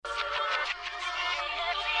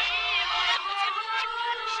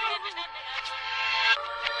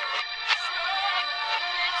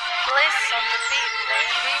Bliss on the beat,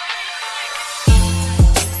 baby.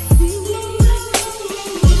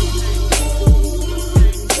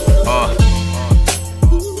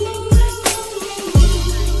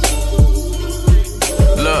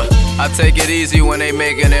 Look, I take it easy when they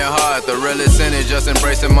making it hard. The realest in it, just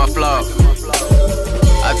embracing my flaw.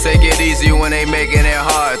 I take it easy when they making it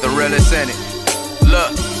hard. The realest in it.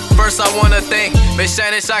 Look, first I wanna thank Miss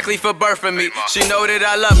Shannon Shockley for birthing me. She know that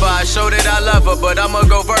I love her, I show that I love her, but I'ma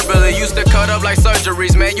go verbally. Used to cut up like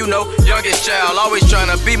surgeries, man, you know, youngest child. Always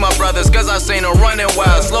tryna be my brothers, cause I seen them running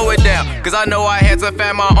wild. Slow it down, cause I know I had to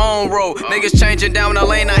find my own road. Niggas changing down the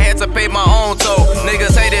lane, I had to pay my own toll.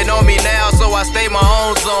 Niggas hating on me now, so I stay my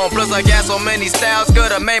own zone. Plus I got so many styles,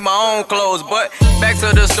 could've made my own clothes. But back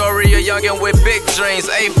to the story, a youngin' with big dreams.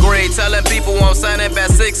 8th grade, telling people I'm signing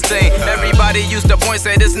back 16. Everybody used to point,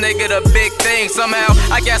 say this nigga the big thing. Somehow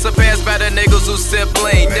I got surpassed by the niggas who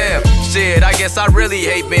sibling. Damn, shit, I guess I really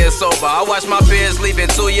hate being sober. I watch my peers leave in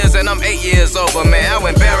 2 years and I'm 8 years over. Man, how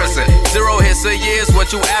embarrassing. 0 hits a year is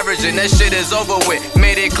what you averaging. That shit is over with.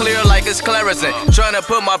 Made it clear like it's Clarison. Tryna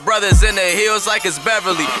put my brothers in the hills like it's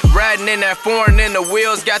Beverly. Riding in that foreign in the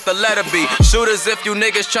wheels, got the letter B. Shooters if you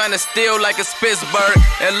niggas tryna steal like it's Pittsburgh.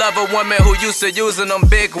 And love a woman who used to using them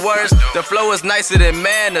big words. The flow is nicer than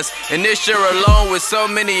manners. And this year alone with so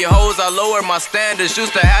many hoes, I lowered my standards.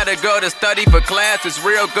 Used to have to go to study for classes.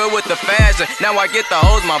 Real good with the fashion. Now I get the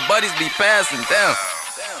hoes my buddies be passing. Damn.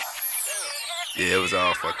 Yeah, it was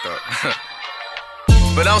all fucked up.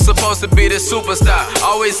 But I'm supposed to be the superstar.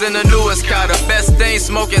 Always in the newest car. The best thing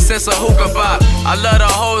smoking since a hookah pop. I love the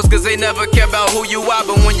hoes cause they never care about who you are.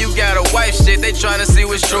 But when you got a wife shit, they tryna see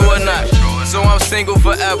what's true or not. So I'm single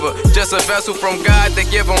forever. Just a vessel from God to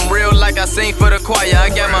give them real like I sing for the choir. I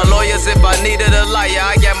got my lawyers if I needed a liar.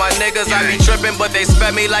 I got my niggas, I be tripping but they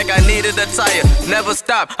sped me like I needed a tire. Never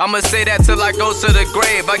stop, I'ma say that till I go to the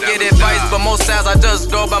grave. I get advice but most times I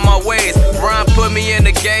just go by my ways. Ron put me in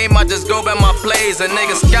the game, I just go by my plays. A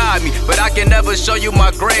nigga scarred me, but I can never show you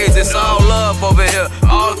my grades. It's all love over here,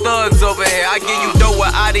 all thugs over here. I give you dope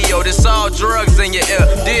with audio, this all drugs in your ear.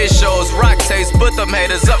 Did shows, rock tapes, put them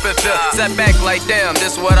haters up in fear. Sat back like damn,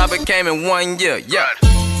 this what I became in 1 year, yeah.